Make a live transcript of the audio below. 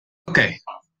Okay,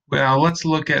 well, let's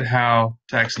look at how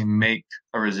to actually make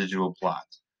a residual plot.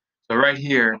 So right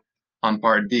here on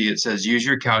part D, it says use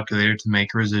your calculator to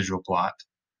make a residual plot,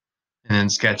 and then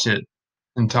sketch it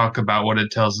and talk about what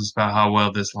it tells us about how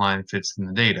well this line fits in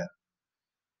the data.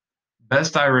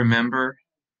 Best I remember,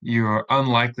 you are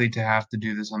unlikely to have to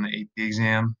do this on the AP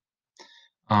exam,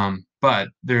 but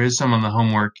there is some on the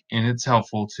homework, and it's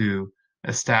helpful to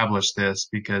establish this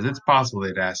because it's possible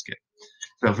they'd ask it.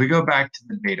 So if we go back to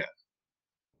the data,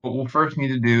 what we'll first need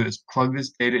to do is plug this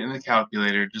data in the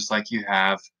calculator just like you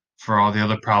have for all the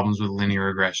other problems with linear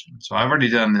regression. So I've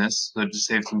already done this, so to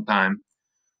save some time,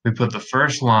 we put the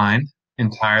first line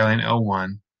entirely in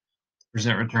L1,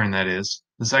 percent return that is,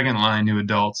 the second line new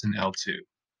adults in L2.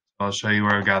 I'll show you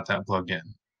where I got that plugged in.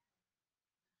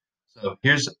 So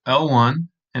here's L1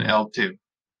 and L2.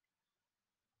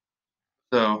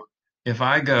 So if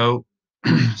I go,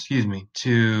 excuse me,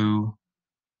 to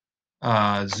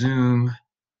Zoom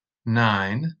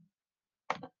 9,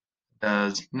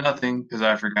 does nothing because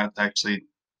I forgot to actually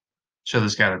show the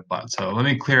scattered plot. So let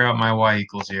me clear out my y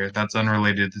equals here. That's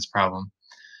unrelated to this problem.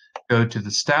 Go to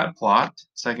the stat plot,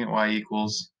 second y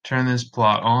equals, turn this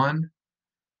plot on.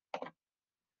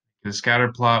 The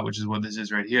scatter plot, which is what this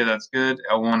is right here, that's good.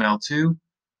 L1, L2.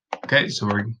 Okay, so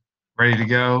we're ready to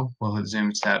go. We'll hit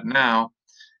zoom stat now,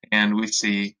 and we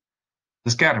see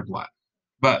the scatter plot.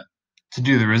 But to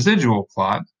do the residual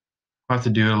plot, we'll have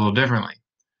to do it a little differently.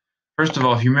 First of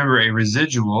all, if you remember, a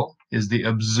residual is the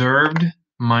observed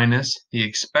minus the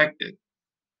expected.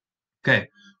 Okay,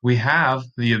 we have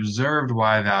the observed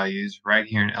y values right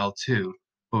here in L2,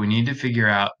 but we need to figure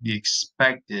out the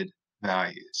expected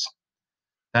values.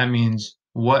 That means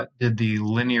what did the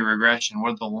linear regression, what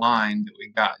did the line that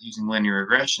we got using linear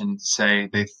regression say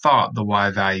they thought the y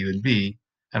value would be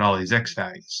at all these x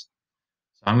values.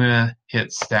 So I'm going to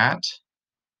hit stat,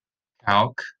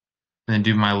 calc, and then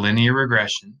do my linear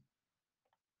regression.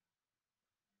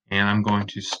 And I'm going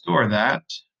to store that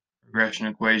regression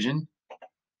equation.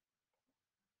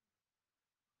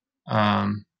 Let's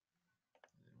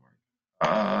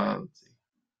see.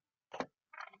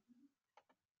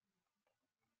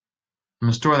 I'm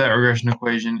going to store that regression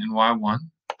equation in y1.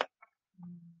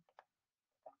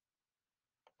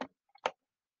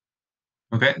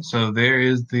 Okay, so there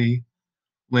is the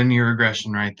linear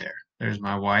regression right there. There's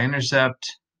my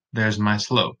y-intercept, there's my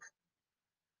slope.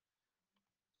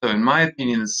 So in my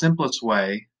opinion, the simplest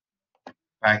way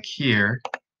back here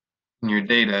in your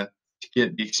data to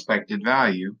get the expected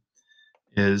value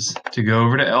is to go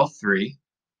over to L3,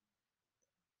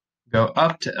 go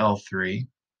up to L3,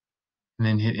 and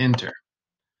then hit enter.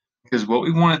 Because what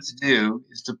we wanted to do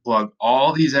is to plug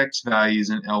all these x values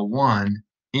in L1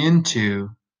 into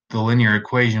the linear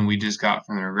equation we just got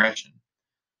from the regression.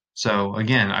 So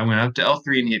again, I went up to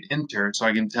L3 and hit enter so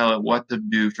I can tell it what to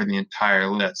do for the entire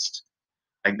list.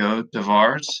 I go to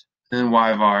vars, then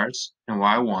yvars, and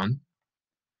y1,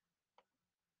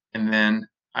 and then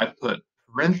I put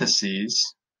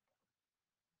parentheses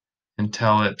and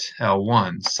tell it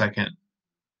L1, second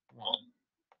one.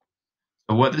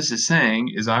 So what this is saying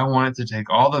is I want it to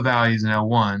take all the values in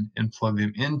L1 and plug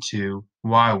them into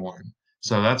y1.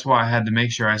 So that's why I had to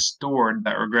make sure I stored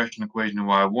that regression equation in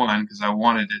y1 because I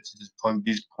wanted it to just plug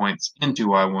these points into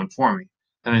y1 for me.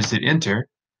 Then I just hit enter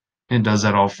and it does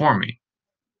that all for me.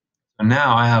 So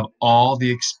now I have all the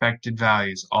expected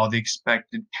values, all the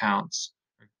expected counts.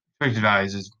 Expected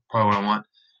values is probably what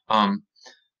I want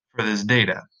for this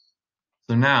data.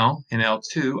 So now in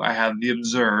L2 I have the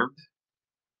observed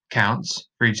counts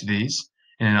for each of these,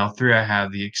 and in L3 I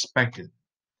have the expected.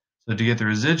 So to get the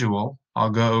residual,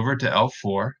 I'll go over to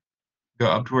L4, go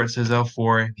up to where it says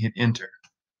L4 and hit enter.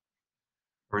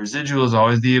 The residual is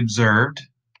always the observed,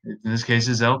 in this case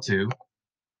is L2,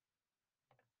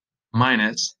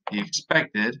 minus the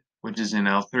expected, which is in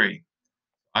L3.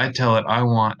 I tell it I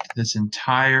want this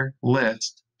entire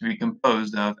list to be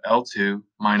composed of L2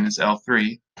 minus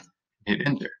L3, hit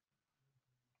enter.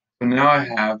 So now I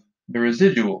have the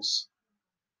residuals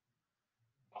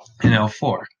in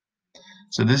L4.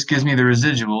 So this gives me the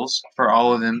residuals for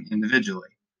all of them individually.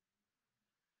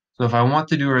 So if I want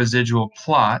to do a residual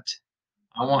plot,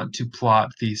 I want to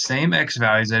plot the same x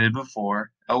values I did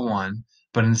before, L1,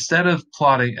 but instead of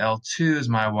plotting L2 as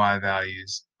my y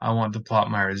values, I want to plot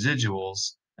my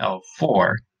residuals,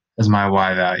 L4, as my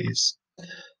y values.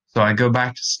 So I go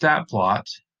back to stat plot,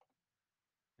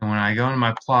 and when I go into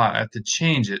my plot, I have to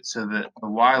change it so that the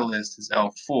y list is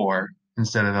L4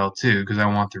 instead of L2 because I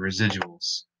want the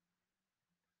residuals.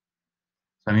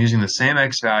 So I'm using the same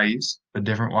x values, but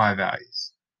different y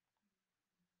values.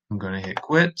 I'm going to hit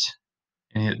quit,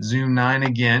 and hit zoom 9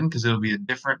 again because it'll be a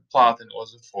different plot than it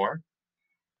was before.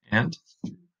 And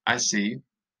I see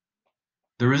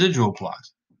the residual plot.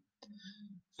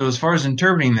 So as far as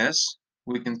interpreting this,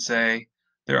 we can say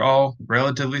they're all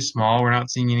relatively small. We're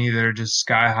not seeing any that are just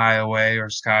sky high away or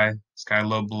sky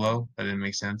low below. That didn't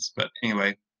make sense. But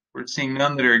anyway, we're seeing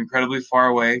none that are incredibly far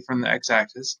away from the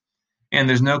x-axis. And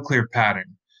there's no clear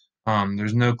pattern.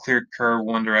 There's no clear curve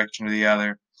one direction or the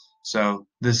other. So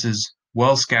this is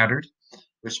well scattered,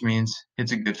 which means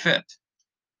it's a good fit.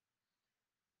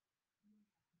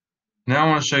 Now I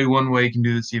want to show you one way you can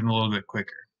do this even a little bit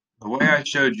quicker. The way I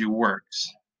showed you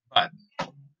works, but the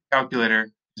calculator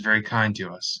is very kind to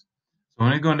us. So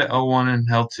when you go into L1 and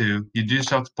L2, you do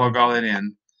still have to plug all that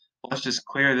in. Let's just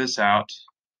clear this out.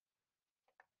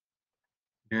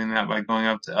 Doing that by going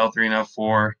up to L3 and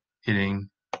L4, hitting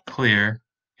clear,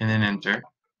 and then enter.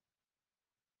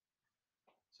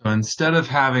 So instead of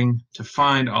having to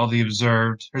find all the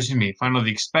find all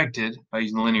the expected by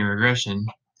using linear regression,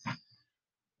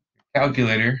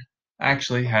 calculator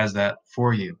actually has that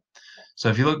for you. So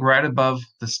if you look right above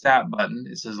the stat button,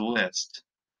 it says list.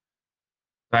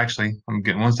 Actually, I'm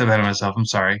getting one step ahead of myself. I'm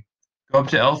sorry. Go up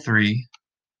to L3,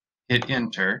 hit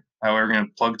enter. That way we're going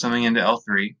to plug something into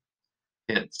L3.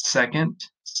 Hit second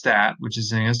stat, which is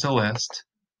sending us to list.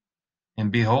 And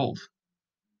behold,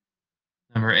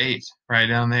 number 8, right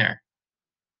down there,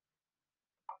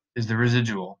 is the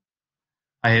residual.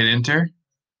 I hit enter,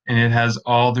 and it has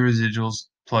all the residuals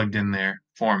plugged in there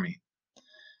for me.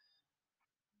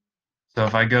 So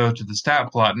if I go to the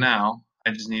stat plot now,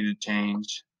 I just need to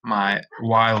change my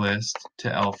Y list to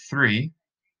L3.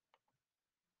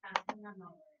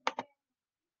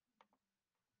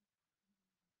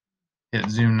 Hit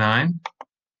zoom 9,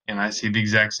 and I see the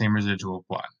exact same residual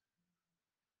plot.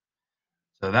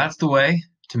 So that's the way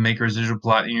to make a residual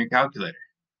plot in your calculator.